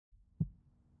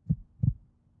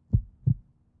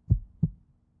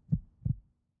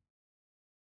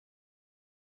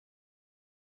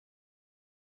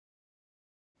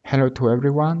Hello to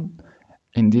everyone.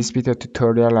 In this video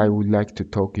tutorial I would like to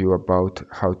talk to you about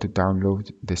how to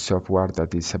download the software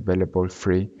that is available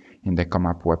free in the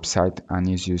ComAp website and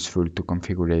is useful to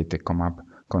configure the ComAp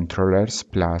controllers,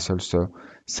 plus also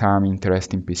some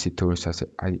interesting PC tools as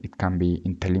it can be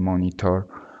IntelliMonitor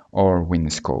or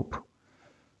Winscope.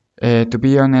 To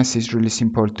be honest, it's really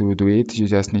simple to do it. You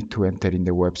just need to enter in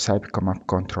the website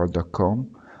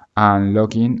comapcontrol.com and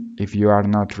log in. If you are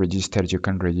not registered, you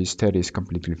can register. It's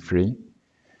completely free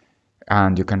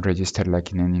and you can register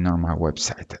like in any normal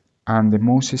website. And the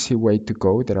most easy way to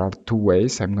go, there are two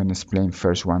ways. I'm going to explain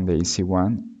first one. The easy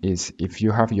one is if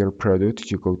you have your product,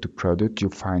 you go to product, you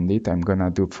find it. I'm going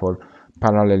to do for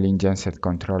parallel ingested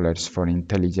controllers for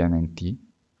IntelliGen-NT.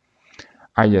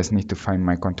 I just need to find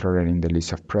my controller in the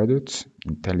list of products,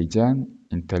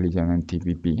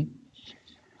 IG-NTC-BB.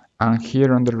 And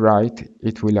here on the right,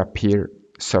 it will appear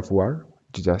software.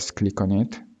 You just click on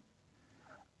it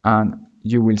and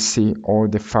you will see all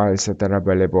the files that are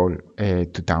available to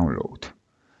download.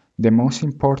 The most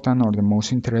important or the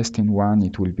most interesting one,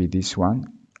 it will be this one,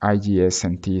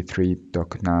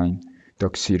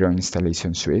 IS-NTC-3.9.0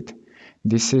 installation suite.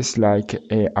 This is like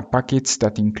a package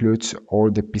that includes all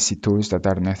the PC tools that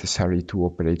are necessary to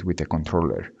operate with the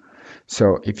controller.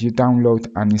 So if you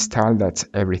download and install, that's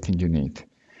everything you need.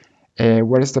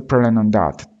 What is the problem on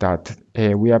that? That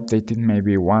we update it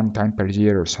maybe one time per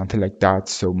year or something like that,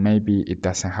 so maybe it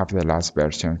doesn't have the last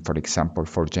version, for example,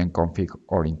 for GenConfig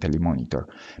or IntelliMonitor.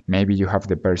 Maybe you have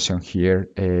the version here,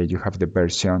 you have the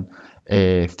version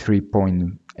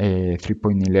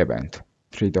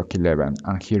 3.11,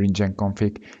 and here in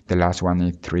GenConfig, the last one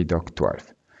is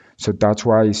 3.12. So that's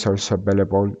why it's also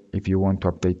available if you want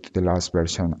to update the last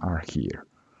version are here.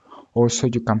 Also,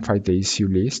 you can find the issue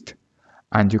list,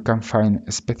 and you can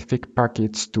find specific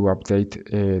packets to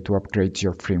update, to upgrade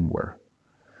your firmware.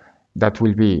 That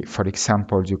will be, for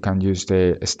example, you can use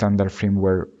the standard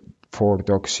firmware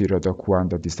 4.0.1,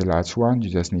 that is the last one. You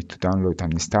just need to download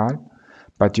and install.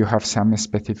 But you have some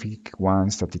specific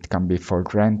ones that it can be for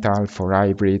rental, for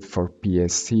hybrid, for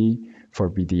PSC, for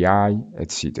BDI,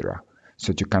 etc.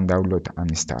 So you can download and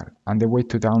install. And the way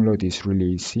to download is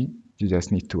really easy. You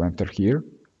just need to enter here.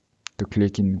 To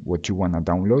click in what you want to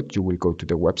download, you will go to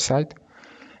the website.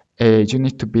 You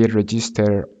need to be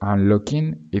registered and log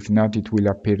in. If not, it will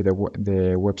appear the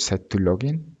website to log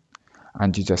in.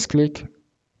 And you just click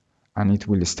and it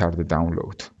will start the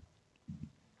download.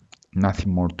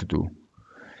 Nothing more to do.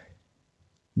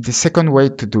 The second way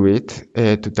to do it,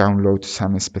 to download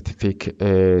some specific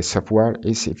software,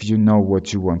 is if you know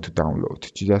what you want to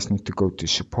download. You just need to go to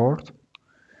support,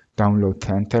 download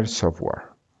center software.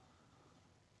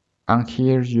 And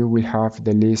here you will have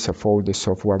the list of all the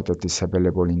software that is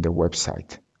available in the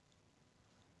website.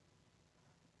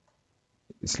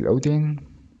 It's loading,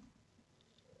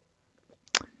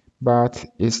 but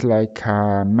it's like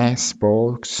a mess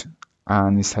box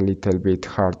and it's a little bit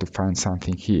hard to find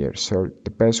something here. So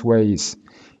the best way is,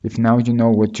 if now you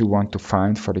know what you want to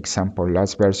find, for example,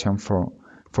 last version for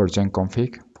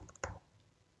GenConfig,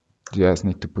 you just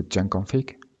need to put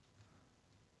GenConfig,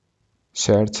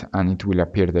 search, and it will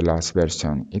appear the last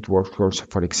version. It works also,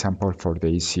 for example, for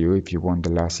the ECU if you want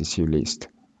the last ECU list.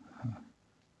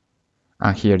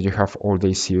 And here you have all the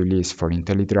ECU lists for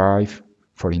IntelliDrive,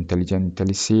 for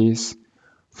IntelliGen-NTCs,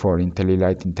 for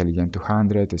IntelliLite, IntelliGen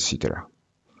 200, etc.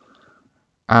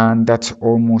 And that's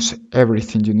almost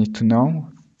everything you need to know.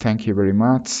 Thank you very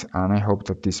much, and I hope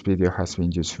that this video has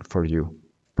been useful for you.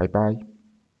 Bye bye.